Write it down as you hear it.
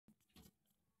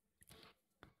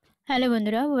Hello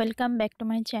बंधुरा welcome back to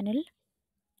my channel.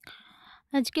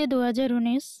 आज के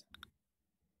 2019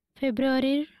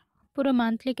 फेब्रुआरी पूरा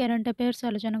मान्थली कारेंट अफेयर्स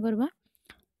आलोचना करबा।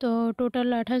 तो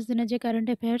टोटाल 28 दिन जे कारेंट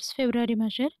अफेयर्स फेब्रुआरी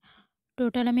मासेर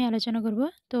टोटाल आमी आलोचना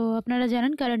करब। तो आपनारा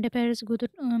जानेन कारेंट अफेयर्स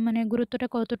माने गुरुत्वटा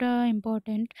कतटा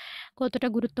इम्पोर्टेंट कतटा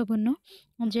गुरुत्वपूर्ण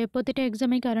जे प्रतिटा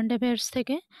एग्जामे कारेंट अफेयर्स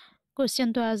थेके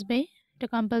कोश्चेन तो आसबेई, এটা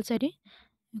कम्पालसारि।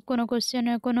 कोनो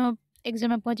कोश्चेन कोनो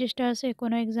एग्जामे 25टा आसे,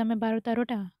 कोनो एग्जामे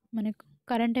 12-13टा মানে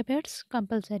কারেন্ট অ্যাফেয়ার্স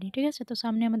কম্পালসারি। ঠিক আছে, তো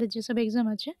সামনে আমাদের যেসব এক্সাম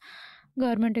আছে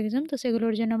গভর্নমেন্ট এক্সাম, তো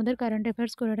সেগুলোর জন্য আমাদের কারেন্ট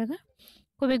অ্যাফেয়ার্স করে রাখা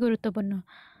খুবই গুরুত্বপূর্ণ।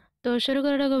 তো শুরু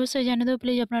করার আগে অবশ্যই জানিয়ে দেবো,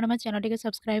 প্লিজ আপনারা আমার চ্যানেলটিকে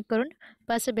সাবস্ক্রাইব করুন,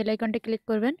 পাশে বেল আইকনটি ক্লিক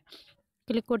করবেন,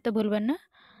 ক্লিক করতে ভুলবেন না।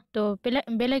 তো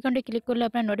বেল আইকনটি ক্লিক করলে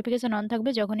আপনার নোটিফিকেশান অন থাকবে,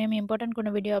 যখনই আমি ইম্পর্টেন্ট কোনো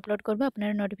ভিডিও আপলোড করবো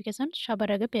আপনারা নোটিফিকেশান সবার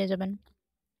আগে পেয়ে যাবেন।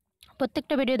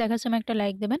 প্রত্যেকটা ভিডিও দেখার সময় একটা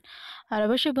লাইক দেবেন আর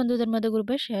অবশ্যই বন্ধুদের মধ্যে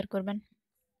গ্রুপে শেয়ার করবেন।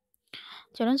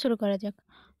 চলুন শুরু করা যাক।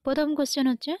 প্রথম কোশ্চেন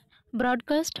হচ্ছে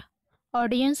broadcast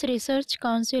audience research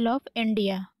council of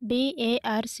India,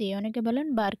 BARC, অনেকে বলেন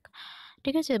বার্ক।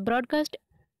 ঠিক আছে, broadcast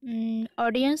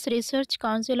audience research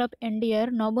council of ইন্ডিয়ার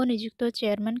নবনিযুক্ত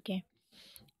চেয়ারম্যান কে?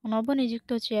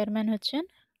 নবনিযুক্ত চেয়ারম্যান হচ্ছেন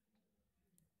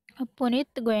পুনিত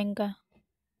গোয়েঙ্কা।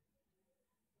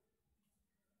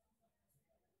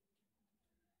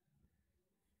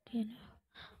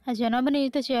 আচ্ছা,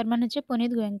 নবনিযুক্ত চেয়ারম্যান হচ্ছে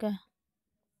পুনিত গোয়েঙ্কা।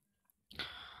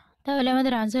 তাহলে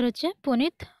আমাদের আনসার হচ্ছে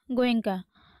Punit Goenka,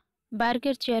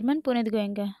 বার্কের chairman Punit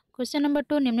Goenka. Question number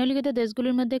 2, নিম্নলিখিত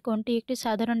দেশগুলির মধ্যে কোনটি একটি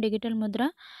সাধারণ ডিজিটাল মুদ্রা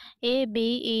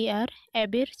ABER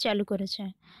অ্যাবের চালু করেছে?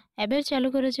 অ্যাবের চালু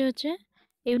করেছে হচ্ছে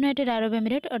ইউনাইটেড আরব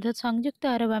এমিরেট, অর্থাৎ সংযুক্ত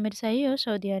আরব আমিরশাহী ও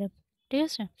সৌদি আরব। ঠিক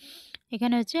আছে,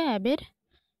 এখানে হচ্ছে অ্যাবের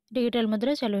ডিজিটাল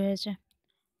মুদ্রা চালু হয়েছে।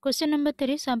 কোশ্চেন নাম্বার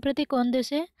 3, সম্প্রতি কোন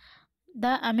দেশে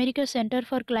the America centre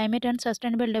for climate and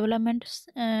sustainable development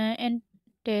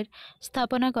এর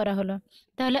স্থাপনা করা হলো?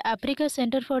 তাহলে Africa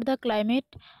centre for the climate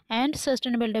and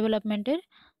sustainable ডেভেলপমেন্টের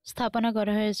স্থাপনা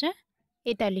করা হয়েছে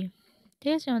ইতালি।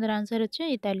 ঠিক আছে, আমাদের আনসার হচ্ছে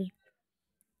Italy.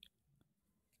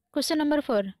 Question number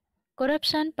 4,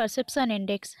 corruption perception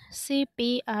index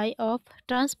CPI of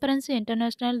transparency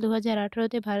international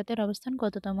 2018-তে ভারতের অবস্থান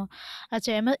কততম?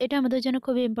 আচ্ছা, এটা আমাদের জন্য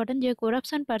খুবই ইম্পর্টেন্ট যে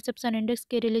করাপশন পারসেপশন ইন্ডেক্স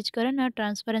কে রিলিজ করেন আর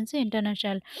ট্রান্সপারেন্সি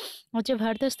ইন্টারন্যাশনাল হচ্ছে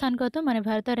ভারতের স্থান কত, মানে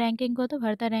ভারতের র্যাঙ্কিং কত?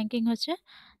 ভারতের র্যাঙ্কিং হচ্ছে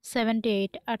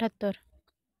 78।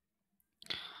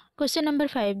 কোশ্চেন নাম্বার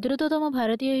 5, দ্রুততম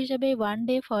ভারতীয় হিসেবে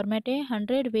ওয়ানডে ফরম্যাটে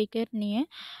 100 উইকেট নিয়ে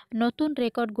নতুন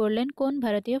রেকর্ড গড়লেন কোন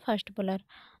ভারতীয় ফাস্ট বোলার?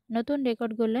 নতুন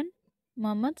রেকর্ড গড়লেন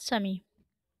মোহাম্মদ শামি।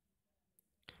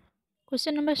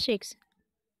 কোশ্চেন নাম্বার 6,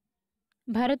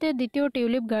 ভারতের দ্বিতীয়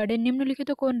টিউলিপ গার্ডেন নিম্নলিখিত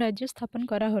কোন রাজ্যে স্থাপন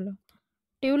করা হলো?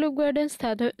 টিউলিপ গার্ডেন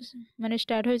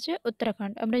স্টার্ট হয়েছে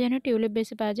উত্তরাখণ্ড। আমরা জানি টিউলিপ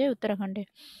বেশি পাওয়া যায় উত্তরাখণ্ডে।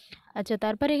 আচ্ছা,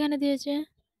 তারপর এখানে দিয়েছে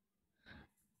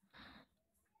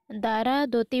দারা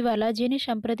দতিওয়ালা, যিনি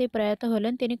সম্প্রতি প্রয়াত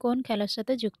হলেন, তিনি কোন খেলার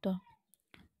সাথে যুক্ত?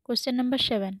 কোশ্চেন নাম্বার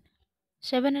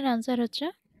 7 এর আনসার হচ্ছে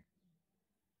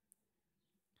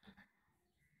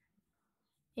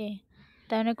এ।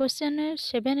 তাহলে কোশ্চেন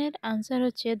 7 এর আনসার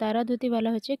হচ্ছে দারা দতিওয়ালা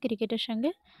হচ্ছে ক্রিকেটের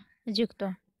সঙ্গে যুক্ত।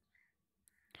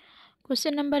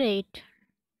 কোশ্চেন নাম্বার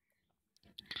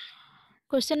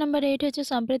 8 হচ্ছে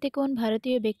সম্প্রতি কোন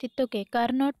ভারতীয় ব্যক্তিত্বকে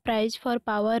Carnot prize for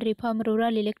power reform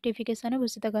rural ইলেকট্রিফিকেশনে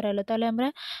ভূষিত করা হলো? তাহলে আমরা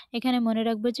এখানে মনে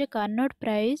রাখবো যে কার্নট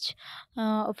প্রাইজ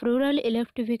অফ রুরাল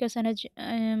ইলেকট্রিফিকেশনের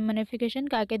মানিফিকেশন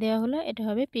কাকে দেওয়া হলো? এটা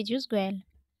হবে পীযূষ গোয়েল।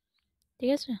 ঠিক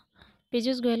আছে,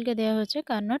 পীযূষ গোয়েলকে দেওয়া হচ্ছে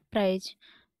Carnot prize.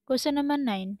 Question number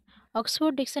 9,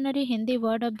 Oxford dictionary Hindi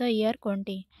word of the year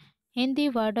কোনটি? Hindi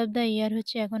word of the year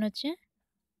হচ্ছে এখন হচ্ছে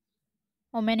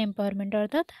ওমেন এম্পাওয়ারমেন্ট,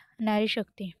 অর্থাৎ নারী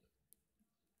শক্তি।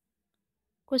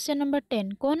 কোশ্চেন নাম্বার 10,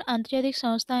 কোন আন্তর্জাতিক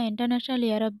সংস্থা international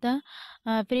year of the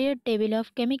period table of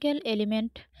chemical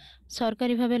element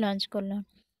সরকারিভাবে লঞ্চ করলো?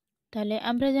 তাহলে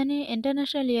আমরা জানি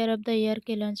international year of the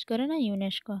ইয়ারকে launch করে না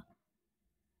ইউনেস্কো।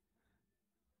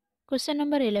 কোশ্চেন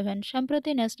নাম্বার 11,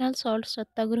 সম্প্রতি ন্যাশনাল সল্ট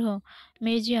সত্যাগ্রহ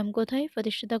মিউজিয়াম কোথায়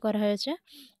প্রতিষ্ঠিত করা হয়েছে?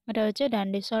 এটা হচ্ছে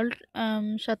ডান্ডি। সল্ট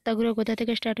সত্যাগ্রহ কোথা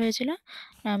থেকে স্টার্ট হয়েছিল?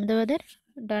 আহমেদাবাদের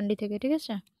ডান্ডি থেকে। ঠিক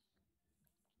আছে,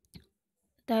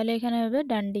 তাহলে এখানে হবে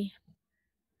ডান্ডি।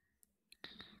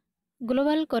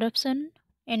 গ্লোবাল করাপশন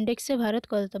ইন্ডেক্সে ভারত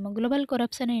কততম? গ্লোবাল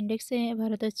করাপশন ইন্ডেক্সে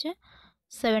ভারত হচ্ছে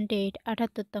 78,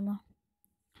 78তম।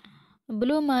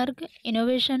 ব্লুমার্গ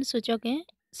ইনোভেশন সূচকে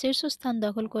শীর্ষস্থান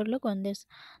দখল করলো কোন দেশ?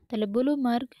 তাহলে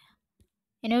ব্লুমার্গ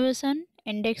ইনোভেশন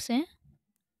ইন্ডেক্সে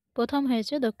প্রথম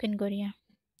হয়েছে দক্ষিণ কোরিয়া।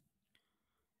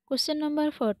 কোশ্চেন নাম্বার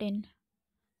 14,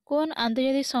 কোন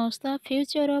আন্তর্জাতিক সংস্থা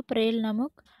ফিউচার অফ রেল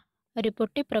নামক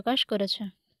রিপোর্টটি প্রকাশ করেছে?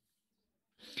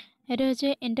 এটা হচ্ছে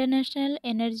ইন্টারন্যাশনাল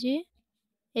এনার্জি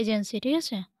এজেন্সি। ঠিক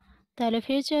আছে, তাহলে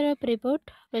ফিউচার অফ রিপোর্ট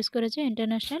পেশ করেছে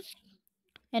ইন্টারন্যাশনাল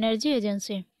এনার্জি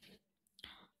এজেন্সি।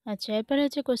 আচ্ছা, এরপরে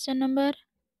হচ্ছে কোশ্চেন নাম্বার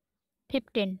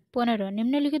 15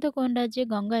 নিম্নলিখিত কোন রাজ্যে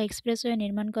গঙ্গা এক্সপ্রেসওয়ে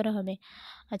নির্মাণ করা হবে?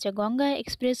 আচ্ছা, গঙ্গা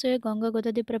এক্সপ্রেসওয়ে গঙ্গা কোথা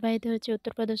দিয়ে প্রবাহিত হচ্ছে?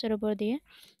 উত্তরপ্রদেশের উপর দিয়ে।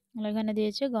 এখানে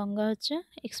দিয়েছে গঙ্গা হচ্ছে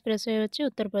এক্সপ্রেসওয়ে হচ্ছে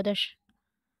উত্তরপ্রদেশ।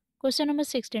 কোশ্চেন নাম্বার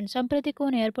 16 সম্প্রতি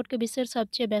কোন এয়ারপোর্টকে বিশ্বের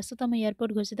সবচেয়ে ব্যস্ততম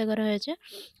এয়ারপোর্ট ঘোষিত করা হয়েছে?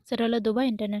 সেটা হলো Dubai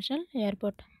international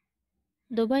airport.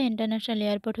 Dubai international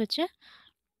airport হচ্ছে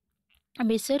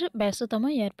বিশ্বের ব্যস্ততম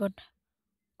এয়ারপোর্ট।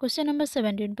 কোশ্চেন নাম্বার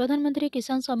 17 প্রধানমন্ত্রী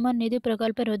কিষাণ সম্মান নিধি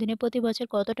প্রকল্পের অধীনে প্রতি বছর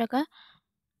কত টাকা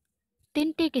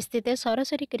 3টি কিস্তিতে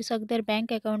সরাসরি কৃষকদের ব্যাংক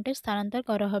অ্যাকাউন্টে স্থানান্তর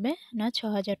করা হবে? না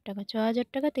 6,000 টাকা। 6,000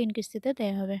 টাকা 3 কিস্তিতে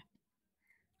দেওয়া হবে।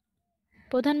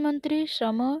 প্রধানমন্ত্রী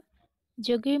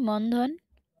শ্রমযোগী মনধন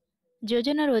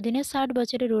যোজনার অধীনে 60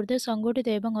 বছরের ঊর্ধ্বে সংগঠিত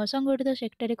এবং অসংগঠিত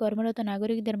সেক্টরে কর্মরত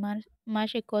নাগরিকদের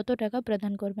মাসে কত টাকা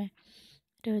প্রদান করবে?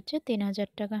 এটা হচ্ছে 3,000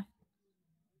 টাকা।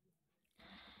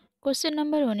 কোশ্চেন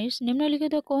নাম্বার 19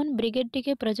 নিম্নলিখিত কোন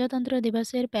ব্রিগেডটিকে প্রজাতন্ত্র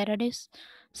দিবসের প্যারেডে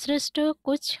শ্রেষ্ঠ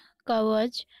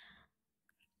কুচকাওয়াজ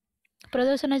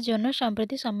প্রদর্শনের জন্য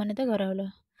সম্প্রতি সম্মানিত করা হলো?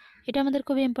 এটা আমাদের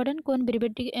খুবই ইম্পর্টেন্ট। কোন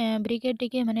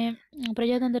ব্রিগেডটিকে মানে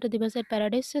প্রজাতন্ত্র দিবসের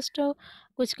প্যারেডে শ্রেষ্ঠ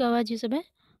কুচকাওয়াজ হিসেবে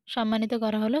সম্মানিত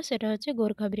করা হলো? সেটা হচ্ছে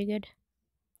Gorkha brigade.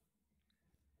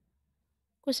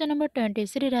 Question number 20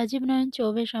 Shri Rajib নয়ন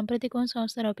চৌবে সম্প্রতি কোন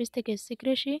সংস্থার অফিস থেকে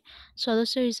সিক্রেসি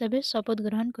সদস্য হিসাবে শপথ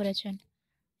গ্রহণ করেছেন?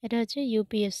 এটা হচ্ছে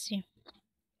ইউপিএসসি।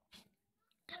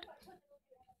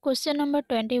 কোশ্চেন নাম্বার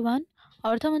 21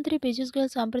 অর্থমন্ত্রী পীযূষ গোয়েল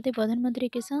সম্প্রতি প্রধানমন্ত্রী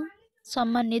কিষাণ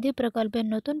সম্মান নিধি প্রকল্পের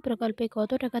নতুন প্রকল্পে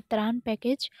কত টাকা ত্রাণ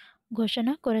প্যাকেজ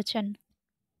ঘোষণা করেছেন?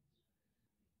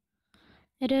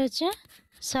 এটা হচ্ছে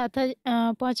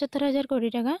 75,000 কোটি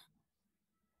টাকা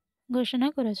ঘোষণা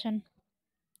করেছেন।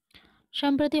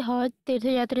 সম্প্রতি হজ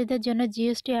তীর্থযাত্রীদের জন্য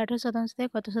জিএসটি 18% থেকে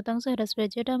কত শতাংশ হ্রাস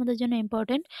পেয়েছে? এটা আমাদের জন্য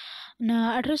ইম্পর্টেন্ট। না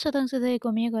 18% থেকে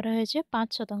কমিয়ে করা হয়েছে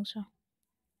 5%।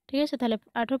 ঠিক আছে, তাহলে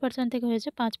 18% থেকে হয়েছে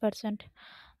 5%।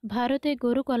 ভারতে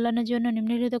গরু কল্যাণের জন্য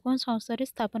নিম্নলিখিত কোন সংস্থাটি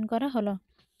স্থাপন করা হলো?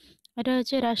 এটা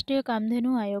হচ্ছে রাষ্ট্রীয়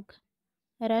কামধেনু আয়োগ।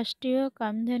 রাষ্ট্রীয়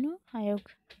কামধেনু আয়োগ।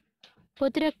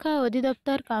 প্রতিরক্ষা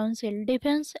অধিদপ্তর কাউন্সিল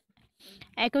ডিফেন্স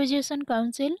অ্যাকুইজিশন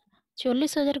কাউন্সিল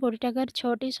 40,000 কোটি টাকার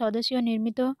 6টি সদস্য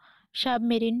নির্মিত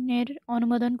সাবমেরিনের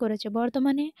অনুমোদন করেছে।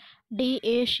 বর্তমানে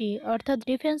ডিএসি অর্থাৎ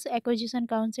ডিফেন্স অ্যাকুইজিশন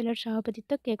কাউন্সিলের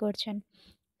সভাপতিত্ব কে করছেন?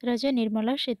 রাজা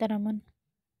নির্মলা সীতারামন।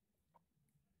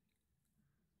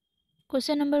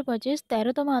 কোশ্চেন নম্বর 25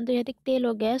 13তম আন্তর্জাতিক তেল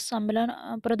ও গ্যাস সম্মেলন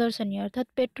প্রদর্শনী অর্থাৎ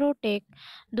পেট্রোটেক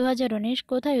 2019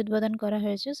 কোথায় উদ্বোধন করা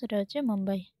হয়েছে? সেটা হচ্ছে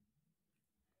Mumbai.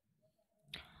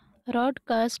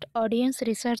 Broadcast audience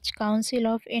research council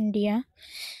of India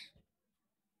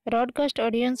broadcast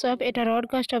audience of এটা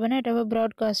ব্রডকাস্ট হবে না, এটা হবে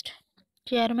ব্রডকাস্ট।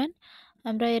 চেয়ারম্যান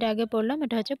আমরা এর আগে পড়লাম,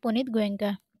 এটা হচ্ছে পুনিত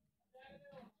গোয়েঙ্কা।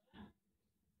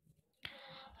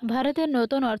 ভারতের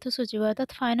নতুন অর্থ সচিব অর্থাৎ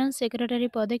ফাইন্যান্স সেক্রেটারি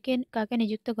পদে কাকে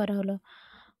নিযুক্ত করা হলো?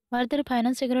 ভারতের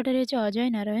ফাইন্যান্স সেক্রেটারি হচ্ছে অজয়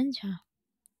নারায়ণ ঝা।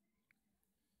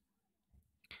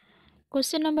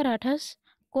 কোশ্চেন নম্বর 28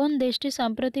 কোন দেশটি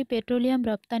সম্প্রতি পেট্রোলিয়াম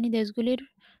রপ্তানি দেশগুলির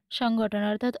সংগঠন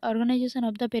অর্থাৎ organisation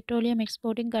of the petroleum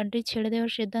exporting country ছেড়ে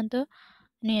দেওয়ার সিদ্ধান্ত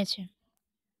নিয়েছে?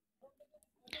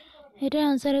 এটা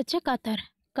আনসার হচ্ছে কাতার।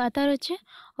 কাতার হচ্ছে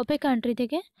ওপেক কান্ট্রি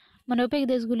থেকে মানে ওপেক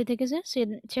দেশগুলি থেকে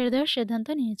ছেড়ে দেওয়ার সিদ্ধান্ত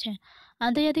নিয়েছে।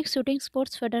 আন্তর্জাতিক শুটিং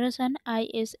স্পোর্টস ফেডারেশন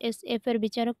আইএসএসএফ এর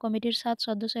বিচারক কমিটির 7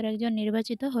 সদস্যের একজন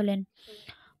নির্বাচিত হলেন।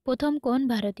 প্রথম কোন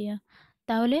ভারতীয়?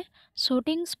 তাহলে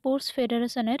শুটিং স্পোর্টস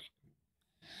ফেডারেশনের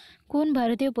কোন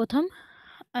ভারতীয় প্রথম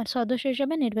সদস্য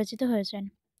হিসেবে নির্বাচিত হয়েছেন?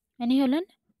 ইনি হলেন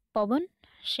পবন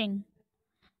সিং।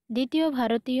 দ্বিতীয়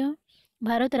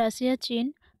ভারত রাশিয়া চীন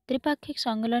ত্রিপাক্ষিক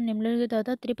সম্মেলন নিম্নলিখিত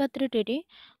অর্থাৎ ত্রিপাত্রিটি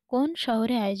কোন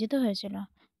শহরে আয়োজিত হয়েছিল?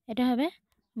 এটা হবে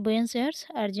Buenos ears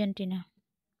Argentina.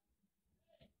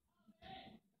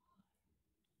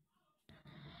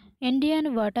 Indian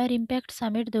water impact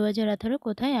summit 2018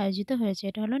 কোথায় আয়োজিত হয়েছে?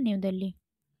 এটা হলো new Delhi.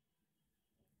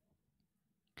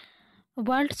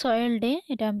 World soil day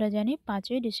এটা আমরা জানি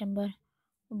 5ই ডিসেম্বর।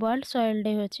 ওয়ার্ল্ড সয়েল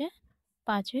ডে হচ্ছে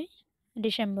 5ই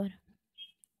ডিসেম্বর।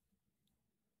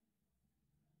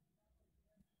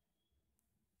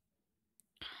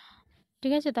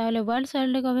 ঠিক আছে, তাহলে ওয়ার্ল্ড সয়েল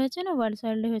ডে কবে হচ্ছে? না ওয়ার্ল্ড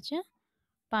সয়েল ডে হচ্ছে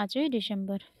 5ই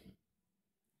ডিসেম্বর।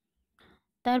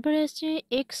 তারপরে আসছে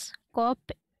এক্স কপ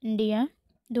ইন্ডিয়া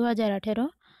 2018,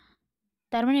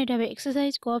 তার মানে এটা হবে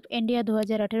এক্সারসাইজ কপ ইন্ডিয়া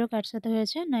 2018 কার সাথে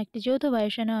হয়েছে? না একটি যৌথ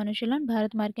বায়ুসেনা অনুশীলন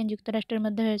ভারত মার্কিন যুক্তরাষ্ট্রের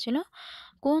মধ্যে হয়েছিল।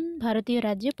 কোন ভারতীয়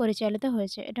রাজ্যে পরিচালিত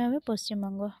হয়েছে? এটা হবে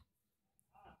পশ্চিমবঙ্গ।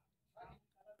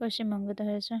 পশ্চিমবঙ্গতে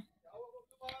হয়েছে।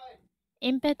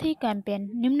 এমপ্যাথি ক্যাম্পেইন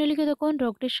নিম্নলিখিত কোন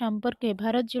রোগটির সম্পর্কে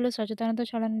ভারত জুড়ে সচেতনতা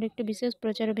ছড়ানোর একটি বিশেষ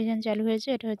প্রচার অভিযান চালু হয়েছে?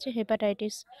 এটা হচ্ছে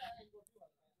হেপাটাইটিস।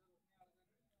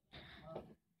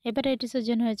 হেপাটাইটিসের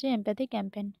জন্য হয়েছে এমপ্যাথি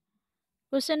ক্যাম্পেইন।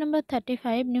 কোশ্চেন নাম্বার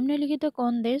 35, নিম্নলিখিত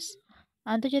কোন দেশ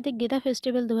আন্তর্জাতিক গীতা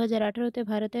ফেস্টিভ্যাল 2018-তে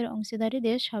ভারতের অংশীদারি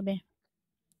দেশ হবে?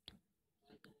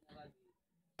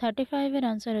 35 এর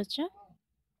আনসার হচ্ছে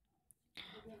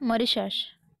মরিশাস।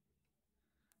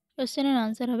 কোশ্চেনের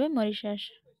আনসার হবে মরিশাস।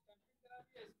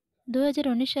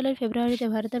 2019 সালের ফেব্রুয়ারিতে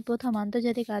ভারতের প্রথম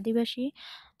আন্তর্জাতিক আদিবাসী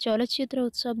চলচ্চিত্র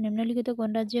উৎসব নিম্নলিখিত কোন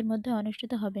রাজ্যের মধ্যে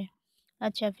অনুষ্ঠিত হবে?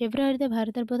 আচ্ছা, ফেব্রুয়ারিতে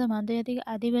ভারতের প্রথম আন্তর্জাতিক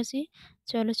আদিবাসী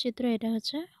চলচ্চিত্র, এটা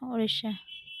হচ্ছে উড়িষ্যা।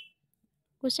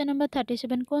 কোশ্চেন নাম্বার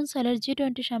 37, কোন সালের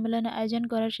G20 সম্মেলনে আয়োজন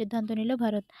করার সিদ্ধান্ত নিল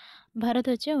ভারত? ভারত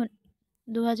হচ্ছে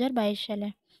 2022 সালে।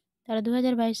 তাহলে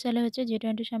 2022 সালে হচ্ছে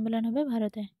G20 সম্মেলন হবে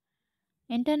ভারতে।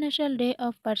 International day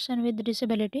of person with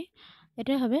disability,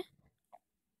 এটা হবে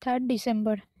 3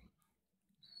 December.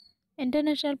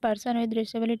 International person with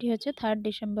disability হচ্ছে 3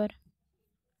 ডিসেম্বর।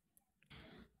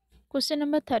 কোশ্চেন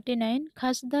নাম্বার 39,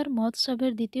 খাসদার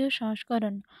মহোৎসবের দ্বিতীয়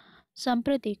সংস্করণ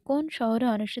সম্প্রতি কোন শহরে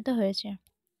অনুষ্ঠিত হয়েছে?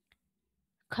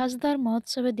 খাসদার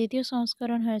মহোৎসবের দ্বিতীয়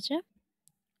সংস্করণ হয়েছে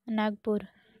নাগপুর,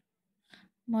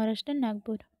 মহারাষ্ট্রের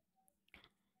নাগপুর।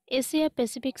 এশিয়া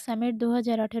প্যাসিফিক সামিট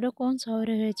 2018 কোন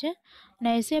শহরে হয়েছে? না,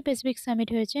 এশিয়া প্যাসিফিক সামিট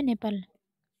হয়েছে নেপাল।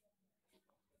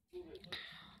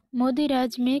 মোদি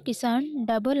রাজ মে কিষাণ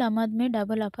ডাবল আমাদ মে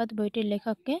ডাবল আফাত বইটির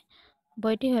লেখককে?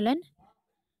 বইটি হলেন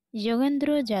Jogendra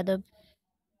Yadav.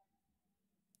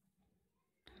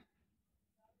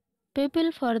 People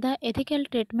for the ethical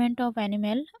treatment of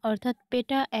animal অর্থাৎ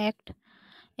পেটা অ্যাক্ট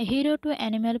হিরো টু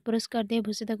অ্যানিম্যাল পুরস্কার দিয়ে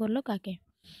ভূষিত করলো কাকে?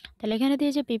 তাহলে এখানে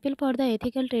দিয়েছে people for the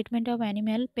ethical treatment of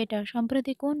animal পেটা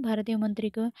সম্প্রতি কোন ভারতীয়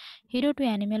মন্ত্রীকে হিরো টু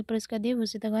অ্যানিম্যাল পুরস্কার দিয়ে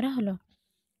ভূষিত করা হলো?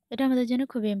 এটা আমাদের জন্য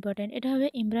খুবই ইম্পর্টেন্ট, এটা হবে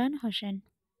ইমরান হোসেন।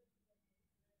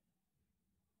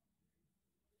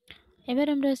 এবার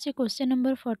আমরা আসছি কোশ্চেন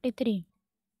নম্বর 43,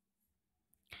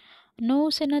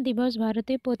 নৌসেনা দিবস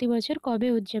ভারতে প্রতি বছর কবে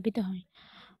উদযাপিত হয়?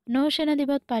 নৌসেনা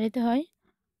দিবস পালিত হয়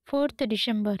 4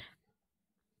 ডিসেম্বর।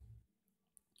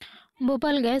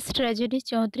 ভোপাল গ্যাস ট্র্যাজেডি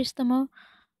 34তম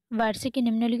বার্ষিকী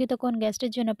নিম্নলিখিত কোন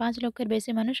গ্যাসটির জন্য 5 লক্ষের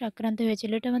বেশি মানুষ আক্রান্ত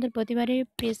হয়েছিল? এটা আমাদের প্রতিবারই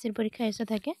পিএসসির পরীক্ষা এসে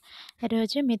থাকে। এটা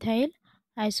হচ্ছে মিথাইল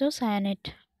আইসোসায়ানেট।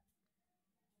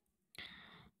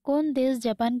 কোন দেশ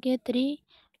জাপানকে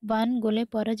 3-1 গোলে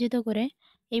পরাজিত করে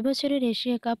এই বছরের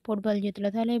এশিয়া কাপ ফুটবল জিতল?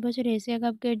 তাহলে এই বছর এশিয়া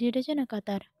কাপ কে জিতেছে? না,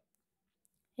 কাতার।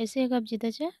 এশিয়া কাপ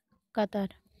জিতেছে কাতার।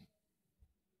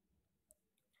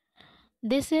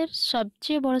 দেশের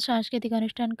সবচেয়ে বড় সাংস্কৃতিক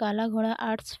অনুষ্ঠান কালা ঘোড়া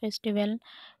আর্টস ফেস্টিভ্যাল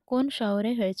কোন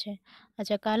শহরে হয়েছে?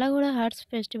 আচ্ছা, কালা ঘোড়া আর্টস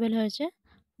ফেস্টিভ্যাল হয়েছে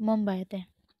মুম্বাইতে।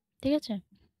 ঠিক আছে।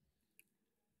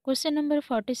 কোশ্চেন নম্বর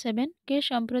 47, কে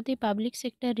সম্প্রতি পাবলিক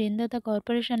সেক্টর ঋণদাতা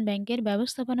কর্পোরেশন ব্যাংকের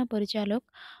ব্যবস্থাপনা পরিচালক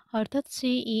অর্থাৎ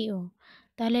সিইও?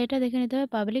 তাহলে এটা দেখে নিতে হবে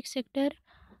পাবলিক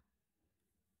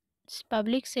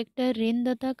সেক্টর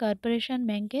ঋণদাতা কর্পোরেশন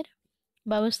ব্যাংকের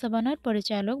ব্যবস্থাপনার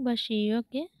পরিচালক বা সিইও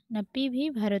কে? না, পিভি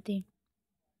ভারতী।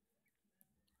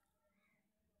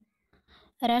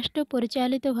 রাষ্ট্র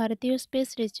পরিচালিত ভারতীয় স্পেস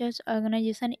রিসার্চ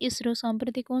অর্গানাইজেশন ইসরো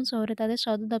সম্প্রতি কোন শহরে তাদের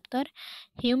সদর দপ্তর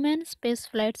হিউম্যান স্পেস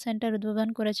ফ্লাইট সেন্টার উদ্বোধন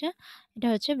করেছে? এটা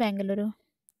হচ্ছে বেঙ্গালুরু।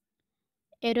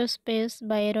 এরোস্পেস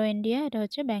বা এরো ইন্ডিয়া, এটা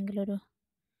হচ্ছে বেঙ্গালুরু।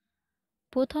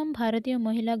 প্রথম ভারতীয়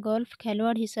মহিলা গলফ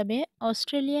খেলোয়াড় হিসাবে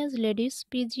অস্ট্রেলিয়াজ লেডিস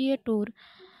পিজিএ ট্যুর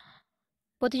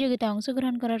প্রতিযোগিতায়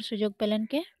অংশগ্রহণ করার সুযোগ পেলেন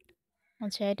কে?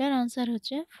 আচ্ছা, এটার আনসার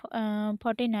হচ্ছে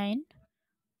 49।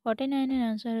 49-এর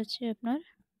আনসার হচ্ছে আপনার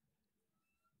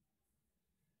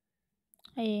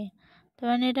তার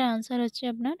মানে এটা আনসার হচ্ছে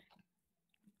আপনার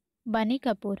বানি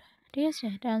কাপুর। ঠিক আছে,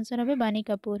 এটা আনসার হবে বানি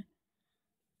কাপুর।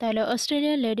 তাহলে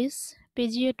অস্ট্রেলিয়ার লেডিস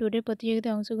পিজিএ ট্যুরের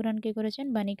প্রতিযোগিতায় অংশগ্রহণ কে করেছেন?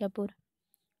 বানি কাপুর।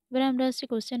 এবার আমরা আসছি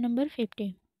কোশ্চেন নম্বর 50,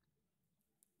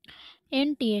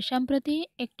 এনটিএ সম্প্রতি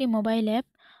একটি মোবাইল অ্যাপ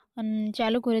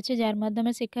চালু করেছে যার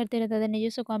মাধ্যমে শিক্ষার্থীরা তাদের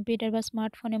নিজস্ব কম্পিউটার বা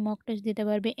স্মার্টফোনে মক টেস্ট দিতে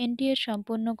পারবে। এনটিএর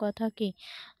সম্পূর্ণ কথা কি?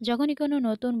 যখনই কোনো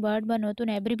নতুন ওয়ার্ড বা নতুন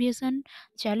অ্যাব্রিভিয়েশন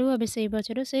চালু হবে সেই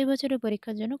বছরের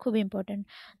পরীক্ষার জন্য খুব ইম্পর্টেন্ট।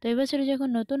 তো এই বছরে যখন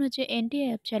নতুন হচ্ছে এনটিএ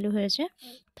অ্যাপ চালু হয়েছে,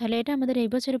 তাহলে এটা আমাদের এই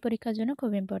বছরের পরীক্ষার জন্য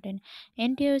খুব ইম্পর্টেন্ট।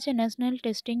 এনটিএ হচ্ছে ন্যাশনাল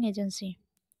টেস্টিং এজেন্সি।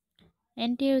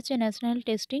 এনটিএ হচ্ছে national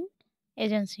testing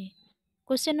agency.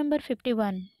 Question number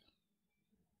 51,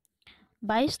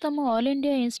 22তম all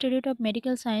India institute of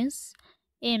medical science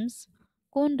AIIMS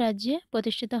কোন রাজ্যে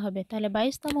প্রতিষ্ঠিত হবে? তাহলে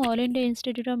 22তম all India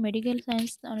institute of medical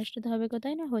science অনুষ্ঠিত হবে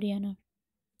কোথায়? না, হরিয়ানা।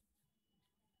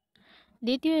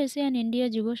 দ্বিতীয় এশিয়ান ইন্ডিয়া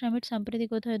যুব সামিট সম্প্রতি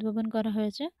কোথায় উদ্ভাবন করা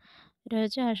হয়েছে? এটা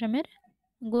হচ্ছে আসামের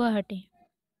গুয়াহাটি।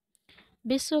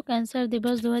 বিশ্ব ক্যান্সার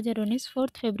দিবস 2019 4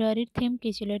 ফেব্রুয়ারির থিম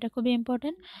কী ছিল? এটা খুবই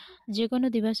ইম্পর্টেন্ট। যে কোনো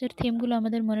দিবসের থিমগুলো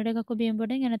আমাদের মনে রাখা খুবই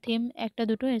ইম্পর্টেন্ট, কেন থিম একটা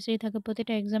দুটো এসেই থাকে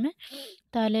প্রতিটা এক্সামে।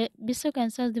 তাহলে বিশ্ব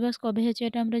ক্যান্সার দিবস কবে হয়েছে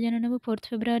এটা আমরা জেনে নেব, 4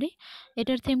 ফেব্রুয়ারি।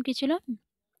 এটার থিম কী ছিল?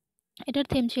 এটার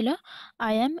থিম ছিল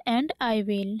I am and I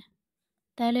will.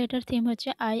 তাহলে এটার থিম হচ্ছে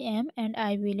I am and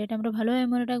I will. এটা আমরা ভালোভাবে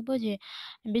মনে রাখবো যে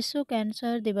বিশ্ব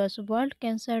ক্যান্সার দিবস, ওয়ার্ল্ড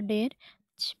ক্যান্সার ডের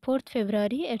 4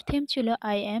 ফেব্রুয়ারি এর থিম ছিল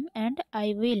I am and I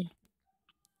will.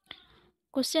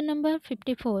 Question number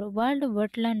 54, world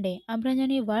wetland day. আমরা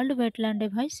জানি ওয়ার্ল্ড ওয়েটল্যান্ড ডে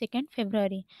ভাই 2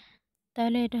 ফেব্রুয়ারি,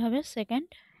 তাহলে এটা হবে 2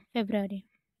 ফেব্রুয়ারি।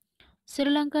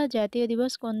 শ্রীলঙ্কা জাতীয়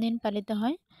দিবস কোন দিন পালিত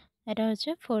হয়? এটা হচ্ছে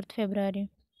 4 ফেব্রুয়ারি।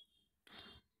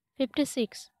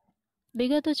 56,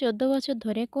 বিগত 14 বছর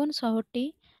ধরে কোন শহরটি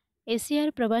এশিয়ার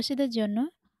প্রবাসীদের জন্য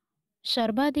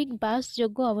সর্বাধিক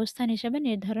বাসযোগ্য অবস্থান হিসেবে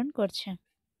নির্ধারণ করছে?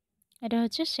 এটা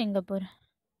হচ্ছে সিঙ্গাপুর।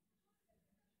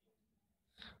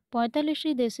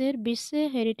 45টি দেশের বিশ্ব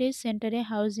হেরিটেজ সেন্টারে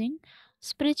হাউজিং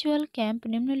স্পিরিচুয়াল ক্যাম্প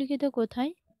নিম্নলিখিত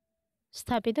কোথায়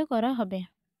স্থাপিত করা হবে?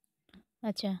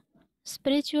 আচ্ছা,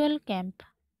 স্পিরিচুয়াল ক্যাম্প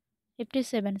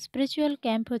 57, স্পিরিচুয়াল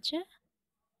ক্যাম্প হচ্ছে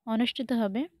অনুষ্ঠিত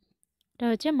হবে, এটা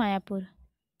হচ্ছে মায়াপুর।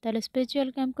 তাহলে স্পিরিচুয়াল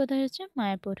ক্যাম্প কোথায় হচ্ছে?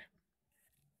 মায়াপুর।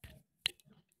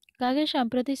 কাকে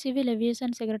সম্প্রতি সিভিল এভিয়েশন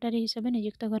সেক্রেটারি হিসেবে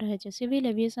নিযুক্ত করা হয়েছে? সিভিল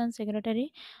এভিয়েশন সেক্রেটারি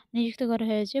নিযুক্ত করা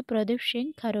হয়েছে প্রদীপ সিং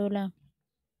খারোলা।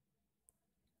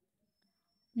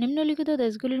 নিম্নলিখিত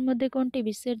দেশগুলির মধ্যে কোনটি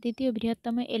বিশ্বের দ্বিতীয়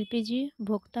বৃহত্তম এলপিজি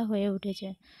ভোক্তা হয়ে উঠেছে?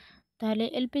 তাহলে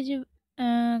এলপিজি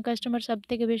কাস্টমার সব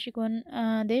থেকে বেশি কোন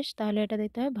দেশ? তাহলে এটা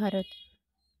দিতে হয় ভারত।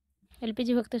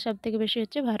 এলপিজি ভোক্তা সব থেকে বেশি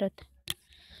হচ্ছে Bharat.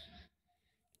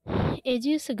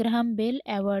 AGS Graham bell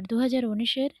award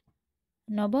 2019-এর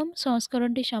নবম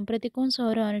সংস্করণটি সম্প্রতি কোন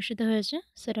শহরে অনুষ্ঠিত হয়েছে?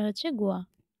 সেটা হচ্ছে গোয়া।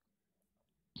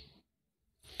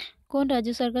 কোন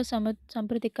রাজ্য সরকার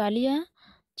সম্প্রতি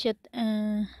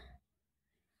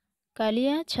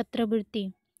কালিয়া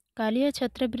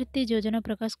ছাত্রবৃত্তি যোজনা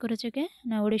প্রকাশ করেছে? কে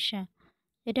না উড়িষ্যা।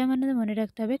 এটা আমাদের মনে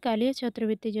রাখতে হবে, কালিয়া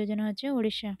ছাত্রবৃত্তি যোজনা হচ্ছে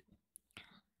উড়িষ্যা।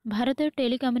 ভারতের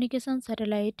telecommunication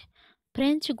satellite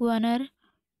French গুয়ানার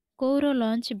Kaur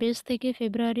launch base থেকে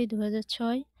ফেব্রুয়ারি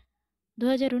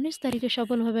 2019 তারিখে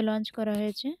সফলভাবে লঞ্চ করা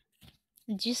হয়েছে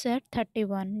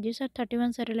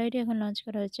GSAT-31 স্যাটেলাইট এখন লঞ্চ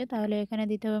করা হচ্ছে। তাহলে এখানে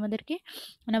দিতে হবে আমাদেরকে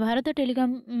মানে ভারতের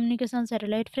telecommunication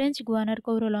satellite French গুয়ানার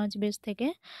Kaur launch base থেকে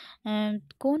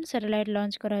কোন স্যাটেলাইট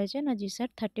লঞ্চ করা হয়েছে না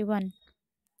GSAT-31।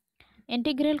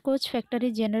 Integral coach factory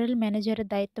general ম্যানেজারের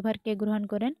দায়িত্বভার কে গ্রহণ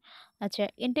করেন? আচ্ছা,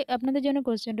 আপনাদের জন্য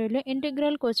কোশ্চেন রইল,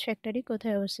 ইন্টিগ্রাল কোচ ফ্যাক্টরি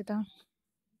কোথায় অবস্থিত?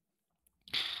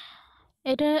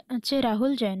 এটা হচ্ছে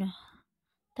রাহুল জৈন।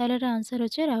 তাহলে এটা আনসার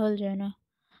হচ্ছে রাহুল জৈন।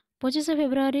 25শে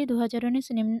ফেব্রুয়ারি 2019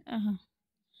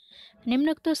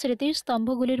 নিম্নোক্ত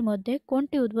স্মৃতিস্তম্ভগুলির মধ্যে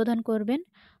কোনটি উদ্বোধন করবেন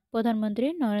প্রধানমন্ত্রী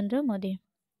নরেন্দ্র মোদী?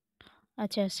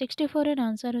 আচ্ছা, 64 এর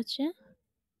আনসার হচ্ছে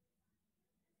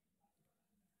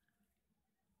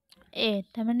এ।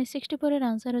 তার মানে 64 এর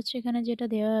আনসার হচ্ছে এখানে যেটা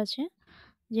দেওয়া আছে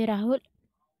যে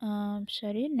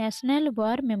ন্যাশনাল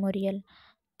ওয়ার মেমোরিয়াল।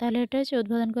 তাহলে এটা হচ্ছে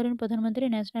উদ্বোধন করেন প্রধানমন্ত্রী,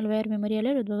 ন্যাশনাল ওয়ার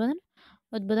মেমোরিয়ালের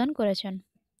উদ্বোধন করেছেন।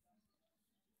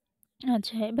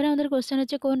 আচ্ছা, এবার আমাদের কোশ্চেন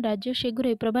হচ্ছে কোন রাজ্য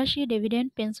শীঘ্রই প্রবাসী ডিভিডেন্ড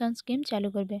পেনশন স্কিম চালু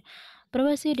করবে?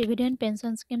 প্রবাসী ডিভিডেন্ড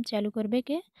পেনশন স্কিম চালু করবে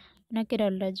কে না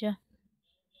কেরল রাজ্য।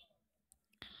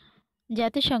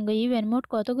 জাতিসংঘ ইউএন মোট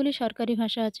কতগুলি সরকারি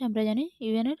ভাষা আছে? আমরা জানি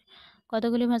ইউএনের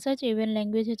কতগুলি ভাষা আছে, ইউএন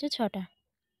ল্যাঙ্গুয়েজ হচ্ছে 6টা।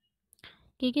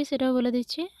 কী কী সেটাও বলে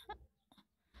দিচ্ছি।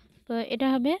 তো এটা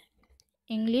হবে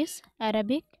English,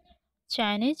 Arabic,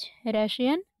 Chinese,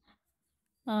 Russian,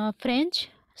 French,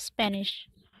 Spanish,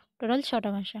 total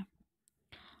 6টা ভাষা।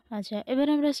 আচ্ছা, এবার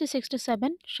আমরা আসছি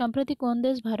 67, সম্প্রতি কোন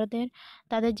দেশ ভারতের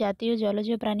তাদের জাতীয় জলজ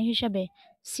প্রাণী হিসাবে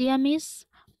সিয়ামিস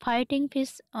ফাইটিং ফিশ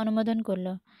অনুমোদন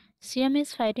করলো? সিয়ামিস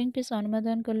ফাইটিং ফিশ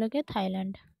অনুমোদন করলো কে?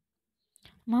 থাইল্যান্ড।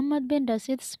 মোহাম্মদ বিন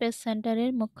রাশিদ স্পেস সেন্টারের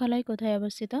মুখ্যালয় কোথায়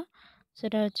অবস্থিত?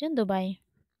 সেটা হচ্ছে দুবাই।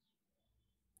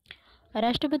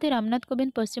 রাষ্ট্রপতি রামনাথ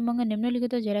কোবিন্দ পশ্চিমবঙ্গের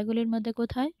নিম্নলিখিত জেলাগুলির মধ্যে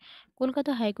কোথায়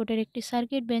কলকাতা হাইকোর্টের একটি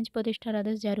সার্কিট বেঞ্চ প্রতিষ্ঠার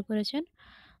আদেশ জারি করেছেন?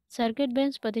 সার্কিট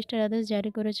বেঞ্চ প্রতিষ্ঠার আদেশ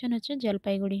জারি করেছেন হচ্ছে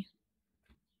জলপাইগুড়ি।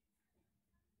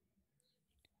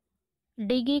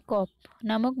 ডিগি কপ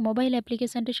নামক মোবাইল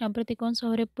অ্যাপ্লিকেশনটি সম্প্রতি কোন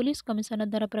শহরে পুলিশ কমিশনার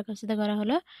দ্বারা প্রকাশিত করা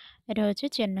হলো? এটা হচ্ছে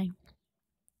চেন্নাই।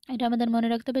 এটা আমাদের মনে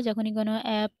রাখতে হবে, যখনই কোনো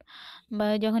অ্যাপ বা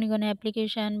যখনই কোনো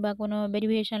অ্যাপ্লিকেশান বা কোনো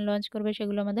ভেরিফিকেশান লঞ্চ করবে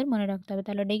সেগুলো আমাদের মনে রাখতে হবে।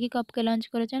 তাহলে ডিগি কপকে লঞ্চ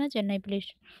করেছে না চেন্নাই পুলিশ।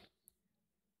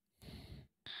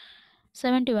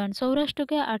 71,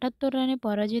 সৌরাষ্ট্রকে 78 রানে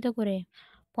পরাজিত করে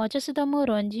 85তম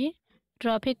রঞ্জি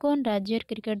ট্রফি কোন রাজ্যের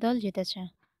ক্রিকেট দল জিতেছে?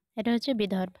 এটা হচ্ছে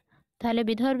বিদর্ভ। তাহলে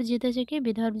বিদর্ভ জিতেছে কি?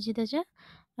 বিদর্ভ জিতেছে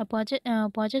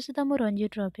 85তম রঞ্জি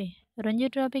ট্রফি। রঞ্জি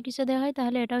ট্রফি কিসে দেওয়া হয়?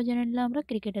 তাহলে এটাও জেনে নিলাম আমরা,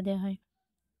 ক্রিকেটে দেওয়া হয়।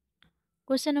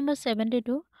 কোশ্চেন নাম্বার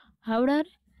 72, হাওড়ার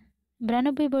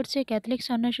 92 বর্ষীয় ক্যাথলিক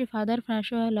সন্ন্যাসী ফাদার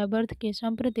ফ্রাঁসোয়া লাবার্থকে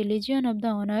সম্প্রতি লিজিয়ন অব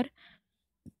দ্য অনার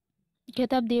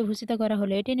খেতাব দিয়ে ভূষিত করা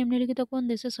হলো। এটি নিম্নলিখিত কোন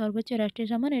দেশের সর্বোচ্চ রাষ্ট্রীয়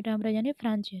সম্মান? এটা আমরা জানি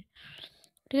ফ্রান্সের।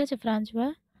 ঠিক আছে, ফ্রান্স বা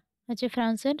হচ্ছে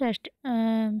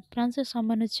ফ্রান্সের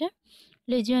সম্মান হচ্ছে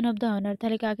লিজিয়ন অফ দ্য অনার।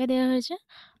 তাহলে কাকে দেওয়া হয়েছে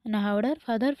না হাওড়ার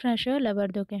ফাদার ফ্রাঁসোয়া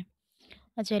লাবার্দোকে।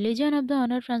 আচ্ছা লিজিয়ন অফ দ্য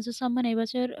অনার ফ্রান্সের সম্মান এই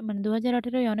বছর মানে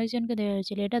 2018 অনেকজনকে দেওয়া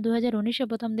হয়েছিল, এটা 2019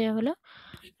 প্রথম দেওয়া হলো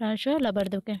ফ্রাঁসোয়া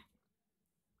লাবার্দোকে।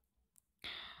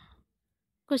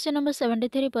 কোশ্চেন নম্বর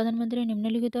 73, প্রধানমন্ত্রী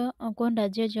নিম্নলিখিত কোন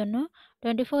রাজ্যের জন্য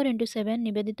 24x7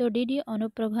 নিবেদিত ডিডি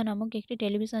অনুপ্রভা নামক একটি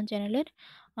টেলিভিশন চ্যানেলের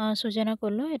সূচনা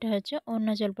করলো? এটা হচ্ছে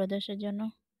অরুণাচল প্রদেশের জন্য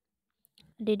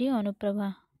ডিডি অনুপ্রভা।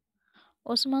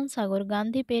 ওসমান সাগর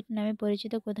গান্ধী পেট নামে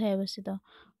পরিচিত কোথায় অবস্থিত?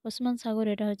 ওসমান সাগর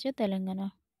এটা হচ্ছে তেলেঙ্গানা।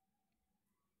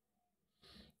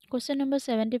 কোশ্চেন নম্বর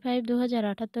 75,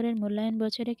 2078 মূল্যায়ন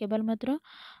বছরে কেবলমাত্র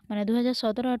মানে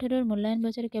 2017-18 মূল্যায়ন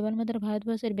বছরে কেবলমাত্র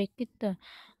ভারতবর্ষের ব্যক্তি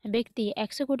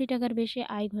 100 কোটি টাকার বেশি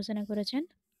আয় ঘোষণা করেছেন।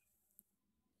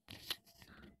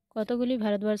 কতগুলি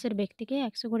ভারতবর্ষের ব্যক্তিকে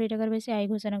 100 কোটি টাকার বেশি আয়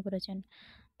ঘোষণা করেছেন?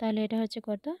 তাহলে এটা হচ্ছে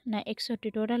কত না 61,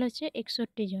 টোটাল হচ্ছে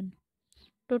 61 জন।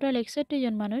 টোটাল 61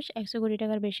 জন মানুষ 100 কোটি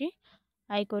টাকার বেশি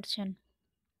আয় করছেন।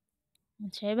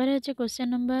 আচ্ছা এবারে হচ্ছে কোশ্চেন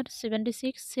নম্বর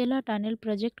 76, সেলা টানেল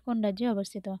প্রজেক্ট কোন রাজ্যে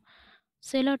অবস্থিত?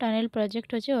 সেলা টানেল প্রজেক্ট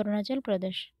হচ্ছে অরুণাচল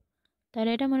প্রদেশ। তাহলে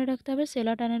এটা মনে রাখতে হবে,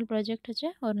 সেলা টানেল প্রজেক্ট হচ্ছে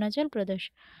অরুণাচল প্রদেশ।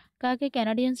 কাকে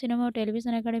কানাডিয়ান সিনেমা ও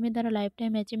টেলিভিশন একাডেমি দ্বারা লাইফ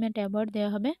টাইম অ্যাচিভমেন্ট অ্যাওয়ার্ড দেওয়া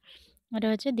হবে? এটা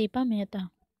হচ্ছে দীপা মেহতা।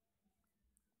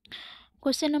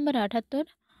 কোশ্চেন নম্বর 78,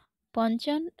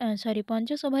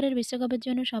 পঞ্চাশ ওভারের বিশ্বকাপের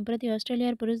জন্য সম্প্রতি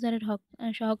অস্ট্রেলিয়ার পুরুষ দলের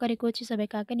সহকারী কোচ হিসাবে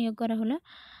কাকে নিয়োগ করা হলো?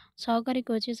 সহকারী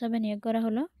কোচ হিসাবে নিয়োগ করা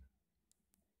হলো,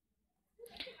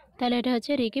 তাহলে এটা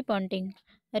হচ্ছে রিকি পন্টিং।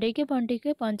 রিকি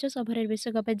পন্টিংকে 50 ওভারের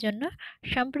বিশ্বকাপের জন্য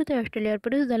সম্প্রতি অস্ট্রেলিয়ার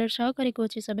পুরুষ দলের সহকারী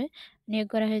কোচ হিসাবে নিয়োগ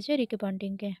করা হয়েছে রিকি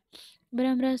পন্টিংকে। এবার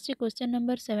আমরা আসছি কোশ্চেন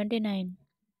নম্বর 79।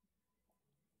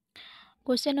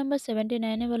 কোশ্চেন নম্বর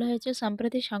 79-এ বলা হয়েছে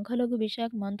সম্প্রতি সংখ্যালঘু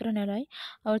বিষয়ক মন্ত্রণালয়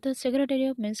অর্থাৎ secretary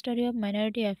of ministry of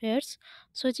minority affairs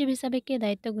সচিব হিসাবে কে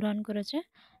দায়িত্ব গ্রহণ করেছে?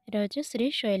 এটা হচ্ছে Shri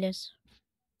Shailesh.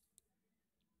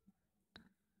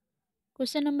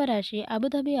 Question number 80,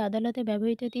 Abu Dhabi আদালতে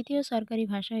ব্যবহৃত তৃতীয় সরকারি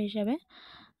ভাষা হিসাবে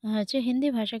হচ্ছে হিন্দি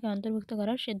ভাষাকে অন্তর্ভুক্ত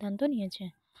করার সিদ্ধান্ত নিয়েছে।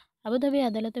 আবুধাবি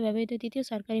আদালতে ব্যবহৃত তৃতীয়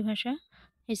সরকারি ভাষা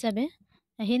হিসাবে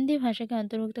হিন্দি ভাষাকে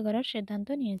অন্তর্ভুক্ত করার সিদ্ধান্ত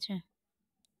নিয়েছে।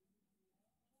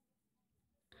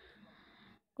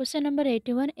 কোশ্চেন নম্বর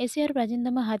 81, এশিয়ার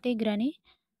প্রাচীনতম হাতি গ্রানি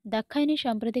দাক্ষাইনী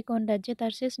সম্প্রতি কোন রাজ্যে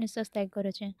তার শেষ নিঃশ্বাস ত্যাগ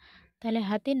করেছে? তাহলে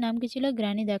হাতির নাম কি ছিল?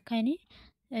 গ্রানি দাক্ষাইনী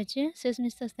হচ্ছে শেষ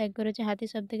নিঃশ্বাস ত্যাগ করেছে। হাতি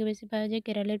সব থেকে বেশি পাওয়া যায়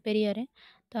কেরালের পেরিয়ারে,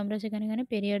 তো আমরা সেখানে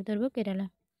পেরিয়ার ধরবো কেরালা।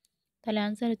 তাহলে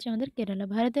আনসার হচ্ছে আমাদের কেরালা।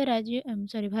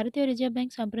 ভারতীয় রিজার্ভ ব্যাংক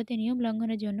সম্প্রতি নিয়ম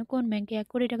লঙ্ঘনের জন্য কোন ব্যাংকে 1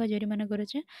 কোটি টাকা জরিমানা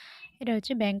করেছে? এটা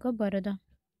হচ্ছে bank of Baroda.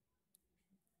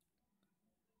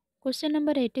 Question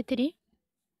number 83,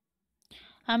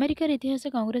 আমেরিকার ইতিহাসে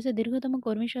কংগ্রেসের দীর্ঘতম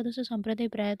কর্মী সদস্য সম্প্রতি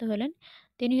প্রয়াত হলেন,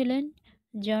 তিনি হলেন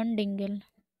জন ডিঙ্গেল।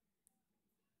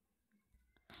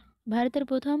 ভারতের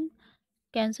প্রথম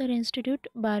ক্যান্সার ইনস্টিটিউট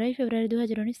 12 ফেব্রুয়ারি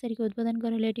 2019 তারিখে উদ্বোধন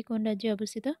করা হলে এটি কোন রাজ্যে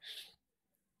অবস্থিত?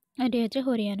 এটি হচ্ছে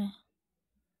হরিয়ানা।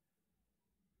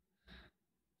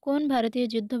 কোন ভারতীয়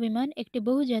যুদ্ধ বিমান একটি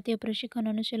বহু জাতীয় প্রশিক্ষণ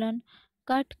অনুশীলন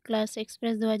কাট ক্লাস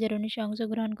এক্সপ্রেস 2019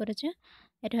 অংশগ্রহণ করেছে?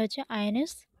 এটা হচ্ছে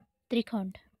আইএনএস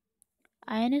ত্রিখণ্ড।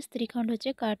 আইএনএস ত্রিখণ্ড হচ্ছে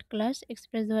কাট ক্লাস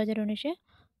এক্সপ্রেস 2019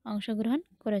 অংশগ্রহণ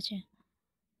করেছে।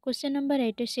 কোশ্চেন নম্বর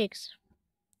 86,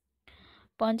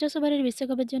 50 ওভারের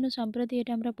বিশ্বকাপের জন্য সম্প্রতি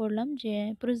এটা আমরা পড়লাম যে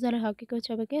পুরুষ দলের হকি কোচ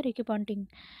হবে কে? Ricky Ponting.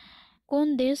 কোন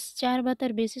দেশ 4 বা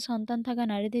তার বেশি সন্তান থাকা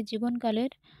নারীদের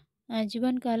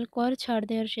জীবনকাল কর ছাড়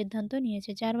দেওয়ার সিদ্ধান্ত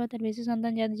নিয়েছে? 4 বা তার বেশি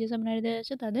সন্তান যাদের যেসব নারীদের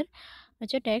আছে তাদের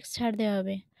হচ্ছে ট্যাক্স ছাড় দেওয়া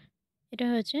হবে। এটা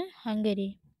হচ্ছে হাঙ্গেরি।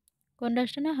 কোন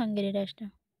রাষ্ট্র? না হাঙ্গেরি রাষ্ট্র।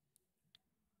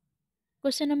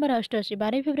 কোশ্চেন নম্বর 88,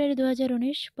 12 ফেব্রুয়ারি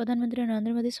 2019 প্রধানমন্ত্রী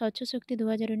নরেন্দ্র মোদী স্বচ্ছ শক্তি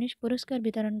 2019 পুরস্কার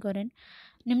বিতরণ করেন।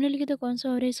 নিম্নলিখিত কোন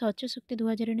শহরে স্বচ্ছ শক্তি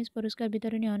 2019 পুরস্কার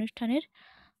বিতরণী অনুষ্ঠানের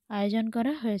আয়োজন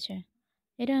করা হয়েছে?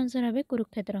 এটা আনসার হবে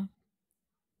Kurukshetra.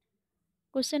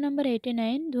 Question number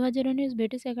 89, 2019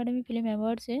 British academy film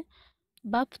অ্যাওয়ার্ডসে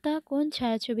বাফতা কোন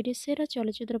ছায়াছবিটি সেরা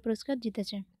চলচ্চিত্র পুরস্কার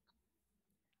জিতেছে?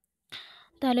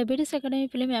 তাহলে ব্রিটিশ একাডেমি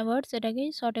ফিল্ম অ্যাওয়ার্ডস এটাকেই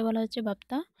শর্টে বলা হচ্ছে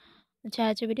বাফতা।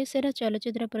 ছায়াছবিটি সেরা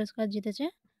চলচ্চিত্র পুরস্কার জিতেছে,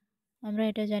 আমরা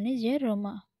এটা জানি যে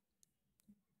রোমা।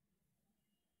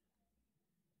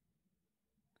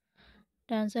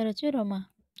 আনসার হচ্ছে রোমা।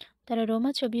 তাহলে রোমা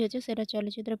ছবি হচ্ছে সেরা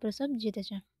চলচ্চিত্র পুরস্কার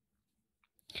জিতেছে।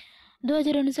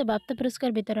 2019 বাফতা পুরস্কার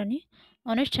বিতরণী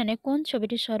অনুষ্ঠানে কোন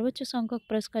ছবিটি সর্বোচ্চ সংখ্যক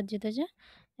পুরস্কার জিতেছে?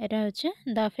 এটা হচ্ছে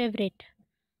দ্য ফেভারিট।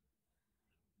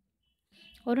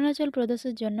 অরুণাচল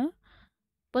প্রদেশের জন্য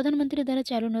প্রধানমন্ত্রী দ্বারা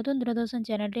চালু নতুন দূরদর্শন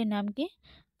চ্যানেলটির নাম কি?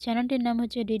 চ্যানেলটির নাম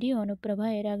হচ্ছে ডিডি অনুপ্রভা,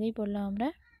 এর আগেই পড়লাম আমরা।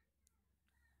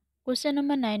 কোশ্চেন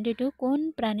নম্বর 92, কোন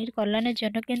প্রাণীর কল্যাণের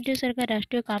জন্য কেন্দ্রীয় সরকার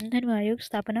রাষ্ট্রীয় কামধেনু আয়োগ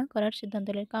স্থাপনা করার সিদ্ধান্ত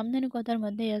নেয়? কামধেনু কথার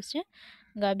মধ্যেই আসছে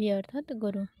গাভী অর্থাৎ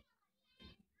গরু।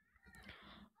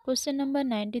 কোশ্চেন নাম্বার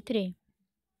 93,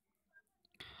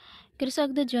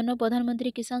 কৃষকদের জন্য প্রধানমন্ত্রী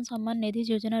কিষাণ সম্মান নিধি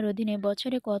যোজনার অধীনে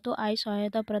বছরে কত আয়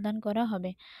সহায়তা প্রদান করা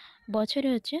হবে? বছরে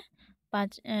হচ্ছে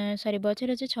বছরে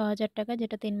হচ্ছে 6,000 টাকা,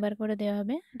 যেটা 3বার করে দেওয়া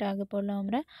হবে। এটা আগে পড়লাম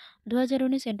আমরা।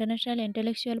 2019 ইন্টারন্যাশনাল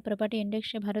ইন্টেলেকচুয়াল প্রপার্টি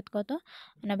ইন্ডেক্সে ভারত কত?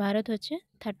 না, ভারত হচ্ছে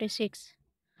 36,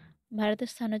 ভারতের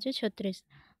স্থান হচ্ছে 36।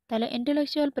 তাহলে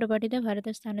ইন্টেলেকচুয়াল প্রপার্টিতে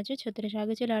ভারতের স্থান হচ্ছে 36,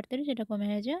 আগে ছিল 38, এটা কমে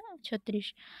হয়েছে 36।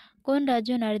 কোন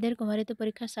রাজ্য নারীদের কুমারিত্ব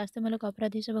পরীক্ষা শাস্তিমূলক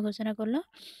অপরাধ হিসেবে ঘোষণা করলো?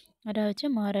 এটা হচ্ছে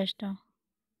মহারাষ্ট্র।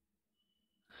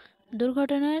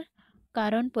 দুর্ঘটনার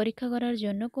কারণ পরীক্ষা করার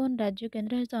জন্য কোন রাজ্য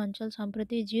কেন্দ্রশাসিত অঞ্চল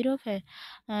সম্প্রতি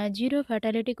জিরো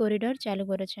ফ্যাটালিটি করিডোর চালু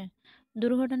করেছে?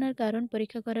 দুর্ঘটনার কারণ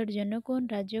পরীক্ষা করার জন্য কোন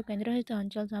রাজ্য কেন্দ্রশাসিত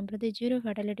অঞ্চল সম্প্রতি জিরো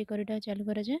ফ্যাটালিটি করিডোর চালু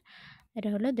করেছে? এটা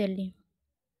হলো দিল্লি।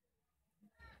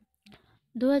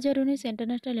 2019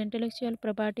 ইন্টারন্যাশনাল ইন্টেলেকচুয়াল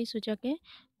প্রপার্টি সূচকে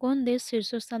কোন দেশ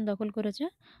শীর্ষস্থান দখল করেছে?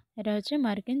 এটা হচ্ছে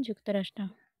মার্কিন যুক্তরাষ্ট্র।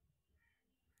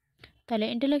 তাহলে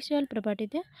ইন্টেলেকচুয়াল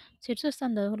প্রপার্টিতে শীর্ষস্থান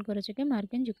দখল করেছে কে?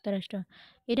 মার্কিন যুক্তরাষ্ট্র।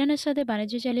 ইরানের সাথে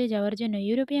বাণিজ্য চালিয়ে যাওয়ার জন্য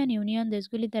ইউরোপিয়ান ইউনিয়ন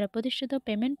দেশগুলি দ্বারা প্রতিষ্ঠিত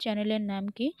পেমেন্ট চ্যানেলের নাম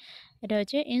কি? এটা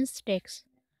হচ্ছে ইনস্টেক্স।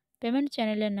 পেমেন্ট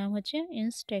চ্যানেলের নাম হচ্ছে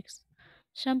ইনস্টেক্স।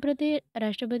 সম্প্রতি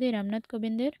রাষ্ট্রপতি রামনাথ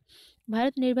কোবিন্দের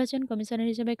ভারত নির্বাচন কমিশনার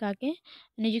হিসেবে কাকে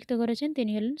নিযুক্ত করেছেন?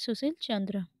 তিনি হলেন সুশীল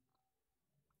চন্দ্র।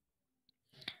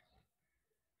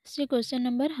 কোশ্চেন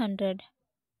নাম্বার 100,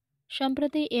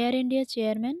 সম্প্রতি এয়ার ইন্ডিয়া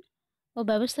চেয়ারম্যান ও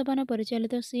ব্যবস্থাপনা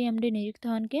পরিচালিত সিএমডি নিযুক্ত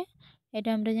হন কে? এটা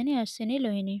আমরা জানি অশ্বিনী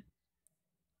লোহিনী।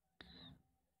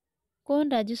 কোন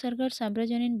রাজ্য সরকার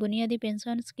সার্বজনীন বুনিয়াদী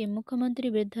পেনশন স্কিম মুখ্যমন্ত্রী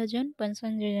বৃদ্ধজন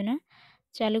পেনশন যোজনা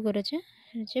চালু করেছে?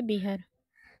 হচ্ছে Bihar.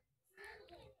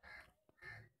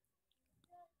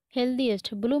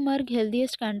 Bloomberg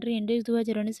healthiest country index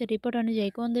 2019 report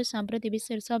অনুযায়ী কোন দেশ সম্প্রতি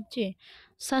বিশ্বের সবচেয়ে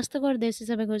স্বাস্থ্যকর দেশ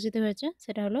হিসেবে ঘোষিত হয়েছে?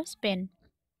 সেটা হলো স্পেন।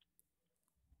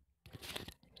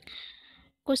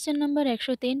 কোশ্চেন নাম্বার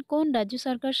 103, কোন রাজ্য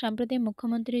সরকার সম্প্রতি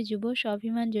মুখ্যমন্ত্রী যুব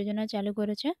স্বাভিমান যোজনা চালু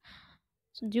করেছে?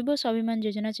 যুব স্বাভিমান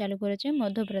যোজনা চালু করেছে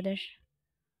মধ্যপ্রদেশ।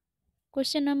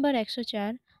 কোশ্চেন নাম্বার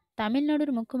 104,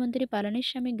 তামিলনাড়ুর মুখ্যমন্ত্রী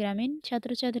পালানিস্বামী গ্রামীণ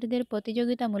ছাত্রছাত্রীদের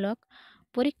প্রতিযোগিতামূলক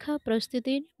পরীক্ষা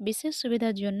প্রস্তুতির বিশেষ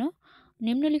সুবিধার জন্য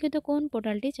নিম্নলিখিত কোন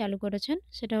পোর্টালটি চালু করেছেন?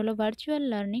 সেটা হলো ভার্চুয়াল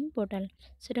লার্নিং পোর্টাল।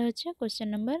 সেটা হচ্ছে কোশ্চেন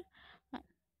নাম্বার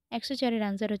 104-এর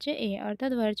আনসার হচ্ছে এ,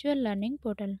 অর্থাৎ ভার্চুয়াল লার্নিং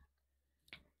পোর্টাল।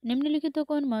 নিম্নলিখিত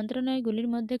কোন মন্ত্রণালয়গুলির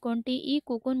মধ্যে কোনটি ই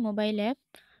কুকুন মোবাইল অ্যাপ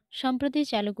সম্প্রতি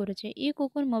চালু করেছে? ই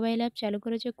কুকুন মোবাইল অ্যাপ চালু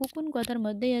করেছে কুকুন কথার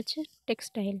মধ্যেই আছে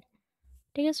টেক্সটাইল।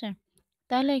 ঠিক আছে,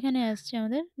 তাহলে এখানে আসছে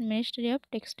আমাদের ministry of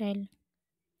textile.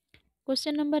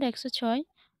 Question number 106,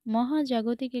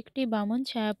 মহাজাগতিক একটি বামন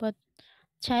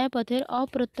ছায়াপথের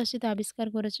অপ্রত্যাশিত আবিষ্কার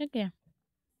করেছে কে?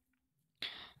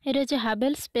 এটা হচ্ছে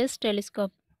হাবেল স্পেস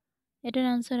টেলিস্কোপ। এটার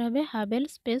আনসার হবে হাবেল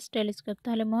স্পেস টেলিস্কোপ।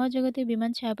 তাহলে মহাজাগতিক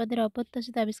বিমান ছায়াপথের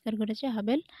অপ্রত্যাশিত আবিষ্কার করেছে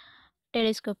হাবেল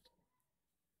telescope.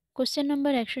 Question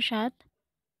number 107,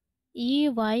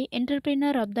 ইওয়াই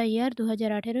entrepreneur of the year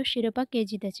 2018 শিরোপা কে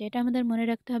জিতেছে? এটা আমাদের মনে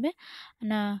রাখতে হবে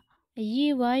না।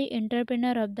 ইওয়াই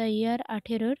এন্টারপ্রেনার অব দ্য ইয়ার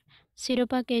 18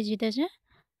 শিরোপা কে জিতেছে?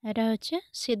 এটা হচ্ছে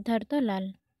সিদ্ধার্থ লাল।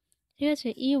 ঠিক আছে,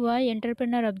 ইওয়াই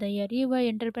এন্টারপ্রেনার অব দ্য ইয়ার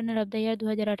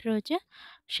 2018 হচ্ছে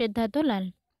সিদ্ধার্থ লাল।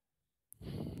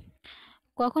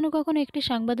 কখনো কখনো একটি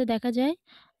সংবাদে দেখা যায়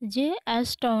যে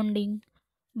অ্যাস্টাউন্ডিং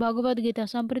ভগবদ্গীতা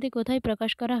সম্প্রতি কোথায়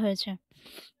প্রকাশ করা হয়েছে?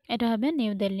 এটা হবে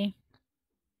নিউ দিল্লি।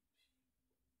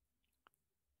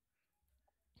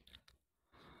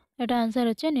 এটা আনসার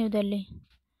হচ্ছে নিউ দিল্লি।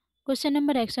 কোশ্চেন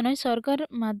নাম্বার 109, সরকার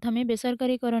মাধ্যমে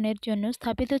বেসরকারীকরণের জন্য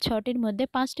স্থাপিত 6টির মধ্যে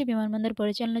 5টি বিমানবন্দর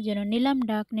পরিচালনার জন্য নিলাম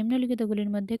ডাক নিম্নলিখিতগুলির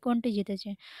মধ্যে কোনটি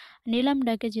জিতেছে? নিলাম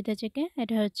ডাকে জিতেছে কে?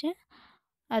 এটা হচ্ছে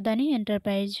আদানি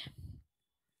এন্টারপ্রাইজ।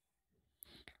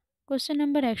 কোশ্চেন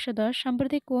নাম্বার 110,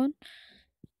 সম্প্রতি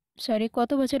কত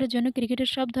বছরের জন্য ক্রিকেটের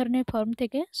সব ধরনের ফর্ম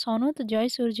থেকে সনৎ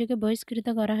জয়সূর্যকে বহিষ্কৃত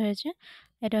করা হয়েছে?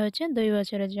 এটা হচ্ছে 2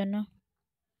 বছরের জন্য।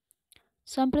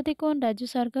 সম্প্রতি কোন রাজ্য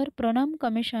সরকার প্রণাম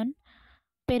commission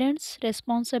parents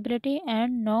responsibility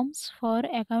and norms for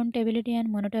accountability and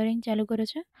monitoring চালু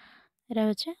করেছে? এটা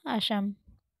হচ্ছে আসাম।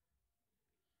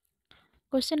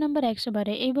 কোশ্চেন নাম্বার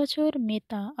 112, এই বছর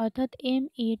মেটা অর্থাৎ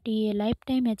META লাইফ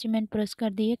টাইম অ্যাচিভমেন্ট পুরস্কার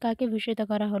দিয়ে কাকে ভূষিত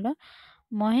করা হলো?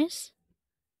 মহেশ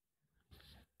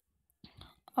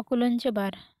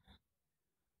অকুলঞ্চবার।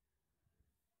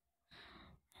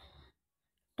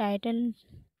 টাইটেল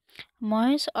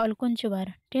মহেশ অলকুঞ্চবার।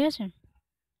 ঠিক আছে।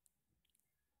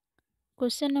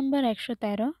 কোশ্চেন নাম্বার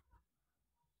 113,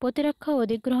 প্রতিরক্ষা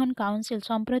অধিগ্রহণ কাউন্সিল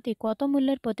সম্প্রতি কত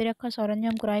মূল্যের প্রতিরক্ষা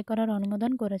সরঞ্জাম ক্রয় করার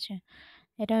অনুমোদন করেছে?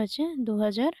 এটা হচ্ছে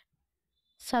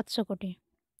 2700 কোটি।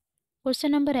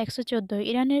 কোশ্চেন নাম্বার 114,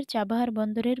 ইরানের চাবাহার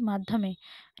বন্দরের মাধ্যমে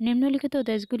নিম্নলিখিত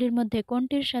দেশগুলির মধ্যে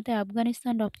কোনটির সাথে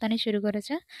আফগানিস্তান রপ্তানি শুরু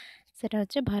করেছে? সেটা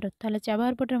হচ্ছে ভারত। তাহলে চাবা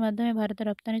এয়ারপোর্টের মাধ্যমে ভারতের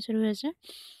রপ্তানি শুরু হয়েছে।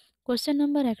 কোশ্চেন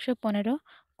নম্বর 115,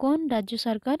 কোন রাজ্য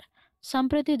সরকার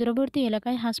সম্প্রতি দূরবর্তী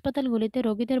এলাকায় হাসপাতালগুলিতে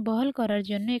রোগীদের বহাল করার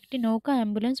জন্য একটি নৌকা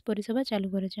অ্যাম্বুলেন্স পরিষেবা চালু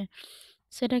করেছে?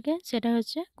 সেটা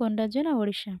হচ্ছে কোন রাজ্য? না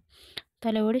ওড়িশা।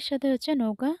 তাহলে ওড়িশাতে হচ্ছে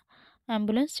নৌকা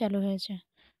অ্যাম্বুলেন্স চালু হয়েছে।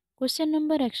 কোশ্চেন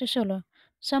নম্বর 116,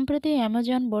 সম্প্রতি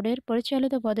অ্যামাজন বোর্ডের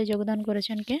পরিচালিত পদে যোগদান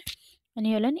করেছেন কে? উনি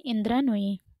হলেন ইন্দ্রা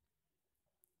নুয়ি।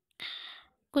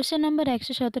 কোশ্চেন নম্বর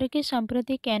 117, কি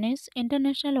সম্প্রতি ক্যানিস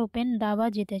ইন্টারন্যাশনাল ওপেন দাবা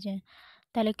জিতেছে?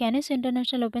 তাহলে ক্যানিস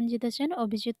ইন্টারন্যাশনাল ওপেন জিতেছেন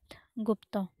অভিজিৎ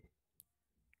গুপ্ত।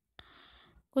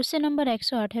 কোশ্চেন নম্বর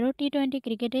 118, টি20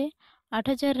 ক্রিকেটে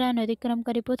 8,000 রান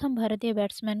অতিক্রমকারী প্রথম ভারতীয়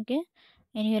ব্যাটসম্যানকে?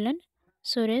 ইনি হলেন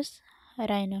সুরেশ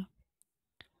রায়না।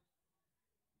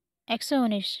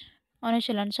 119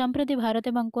 অনুশীলন, সম্প্রতি ভারত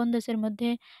এবং কোন দেশের মধ্যে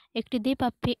একটি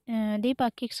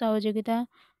দ্বিপাক্ষিক সহযোগিতা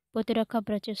প্রতিরক্ষা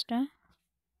প্রচেষ্টা?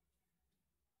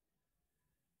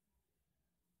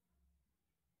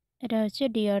 এটা হচ্ছে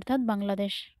ডি অর্থাৎ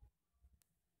বাংলাদেশ।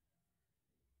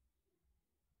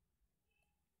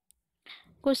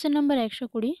 কোশ্চেন নম্বর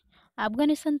 120,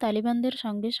 আফগানিস্তান তালিবানদের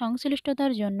সঙ্গে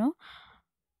সংশ্লিষ্টতার জন্য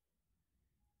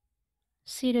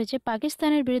সি রয়েছে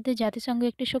পাকিস্তানের বিরুদ্ধে জাতিসংঘ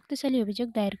একটি শক্তিশালী অভিযোগ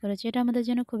দায়ের করেছে। এটা আমাদের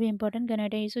জন্য খুবই ইম্পর্টেন্ট, কারণ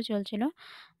এটা ইস্যু চলছিল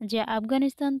যে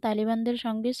আফগানিস্তান তালিবানদের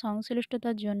সঙ্গে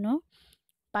সংশ্লিষ্টতার জন্য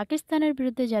পাকিস্তানের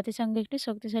বিরুদ্ধে জাতিসংঘ একটি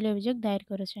শক্তিশালী অভিযোগ দায়ের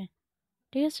করেছে।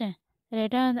 ঠিক আছে,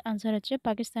 এটা আনসার হচ্ছে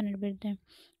পাকিস্তানের বিরুদ্ধে।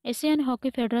 এশিয়ান হকি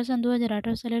ফেডারেশন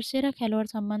 2018 সালের সেরা খেলোয়াড়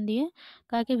সম্মান দিয়ে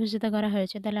কাকে ভূষিত করা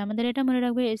হয়েছে? তাহলে আমাদের এটা মনে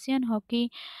রাখবে, এশিয়ান হকি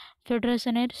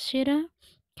ফেডারেশনের সেরা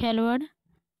খেলোয়াড়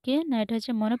কে? না, এটা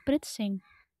হচ্ছে মনপ্রীত সিং।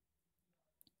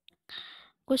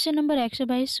 কোশ্চেন নম্বর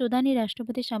 122, সুদানি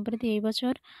রাষ্ট্রপতি সম্প্রতি এই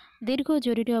বছর দীর্ঘ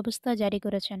জরুরি অবস্থা জারি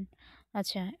করেছেন।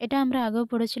 আচ্ছা, এটা আমরা আগেও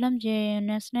পড়েছিলাম যে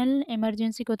ন্যাশনাল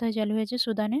এমার্জেন্সি কোথায় চালু হয়েছে?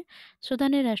 সুদানে।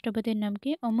 সুদানের রাষ্ট্রপতির নাম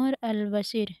কি? ওমর আল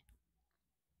বাশির।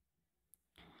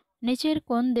 নিচের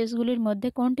কোন দেশগুলির মধ্যে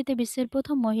কোনটিতে বিশ্বের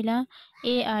প্রথম মহিলা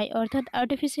এআই অর্থাৎ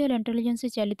আর্টিফিশিয়াল ইন্টেলিজেন্সে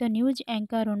চালিত নিউজ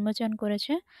অ্যাঙ্কার উন্মোচন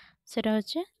করেছে? সেটা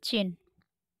হচ্ছে চীন।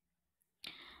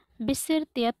 বিশ্বের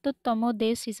 73তম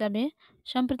দেশ হিসাবে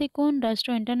সম্প্রতি কোন রাষ্ট্র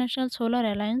ইন্টারন্যাশনাল সোলার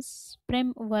অ্যালায়েন্স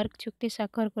ফ্রেমওয়ার্ক চুক্তি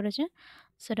স্বাক্ষর করেছে?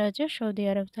 সেটা হচ্ছে সৌদি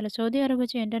আরব। তাহলে সৌদি আরব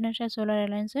হচ্ছে ইন্টারন্যাশনাল সোলার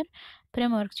অ্যালায়েন্সের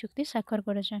ফ্রেমওয়ার্ক চুক্তি স্বাক্ষর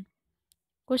করেছেন।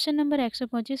 কোশ্চেন নম্বর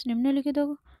 125,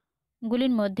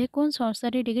 নিম্নলিখিতগুলির মধ্যে কোন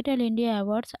সংস্থাটি ডিজিটাল ইন্ডিয়া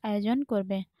অ্যাওয়ার্ডস আয়োজন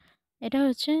করবে? এটা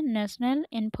হচ্ছে national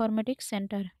informatics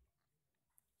centre.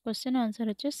 Question answer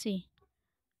হচ্ছে সি।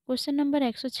 কোশ্চেন নম্বর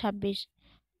 126,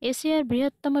 এশিয়ার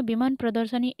বৃহত্তম বিমান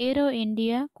প্রদর্শনী এরো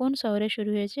ইন্ডিয়া কোন শহরে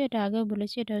শুরু হয়েছে? এটা আগেও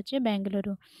বলেছি, এটা হচ্ছে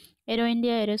বেঙ্গালুরু। এরো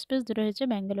ইন্ডিয়া এরোস্পেস দুটো হচ্ছে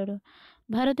বেঙ্গালুরু।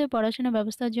 ভারতের পড়াশোনা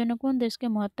ব্যবস্থার জন্য কোন দেশকে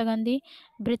মহাত্মা গান্ধী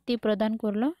বৃত্তি প্রদান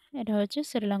করলো? এটা হচ্ছে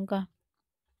Sri Lanka.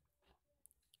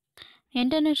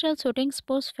 International shooting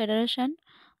sports federation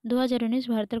 2019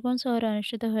 ভারতের কোন শহরে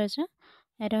অনুষ্ঠিত হয়েছে?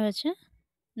 এটা হচ্ছে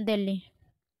দিল্লি।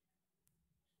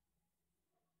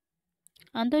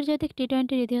 আন্তর্জাতিক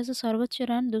টি20 ইতিহাসে সর্বোচ্চ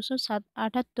রান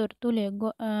 278 তুলে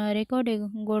রেকর্ড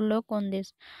গড়ল কোন দেশ?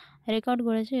 রেকর্ড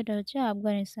গড়েছে এটা হচ্ছে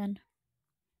Afghanistan.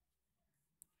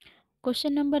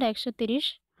 Question number 130,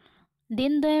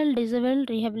 Deendayal disable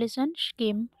rehabilitation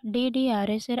scheme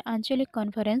ডিডিআরএস এর আঞ্চলিক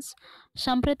কনফারেন্স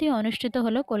সম্প্রতি অনুষ্ঠিত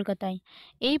হলো কলকাতায়।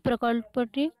 এই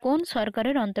প্রকল্পটি কোন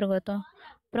সরকারের অন্তর্গত?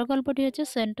 প্রকল্পটি হচ্ছে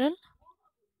সেন্ট্রাল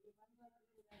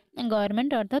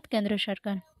গভর্নমেন্ট অর্থাৎ কেন্দ্র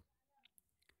সরকার।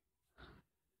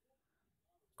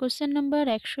 কোশ্চেন নম্বর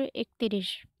 131,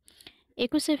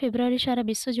 21শে ফেব্রুয়ারি সারা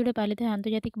বিশ্ব জুড়ে পালিত হয়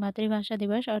আন্তর্জাতিক মাতৃভাষা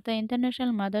দিবস অর্থাৎ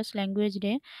ইন্টারন্যাশনাল মাদার্স ল্যাঙ্গুয়েজ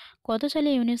ডে। কত সালে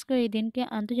ইউনেস্কো এই দিনকে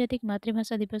আন্তর্জাতিক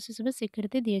মাতৃভাষা দিবস হিসেবে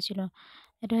স্বীকৃতি দিয়েছিল?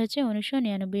 এটা হচ্ছে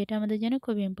 1999। এটা আমাদের জন্য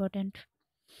খুবই ইম্পর্ট্যান্ট।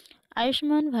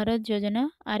 আয়ুষ্মান ভারত যোজনা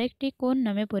আরেকটি কোন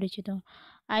নামে পরিচিত?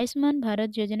 আয়ুষ্মান ভারত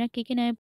যোজনা কী কী নামে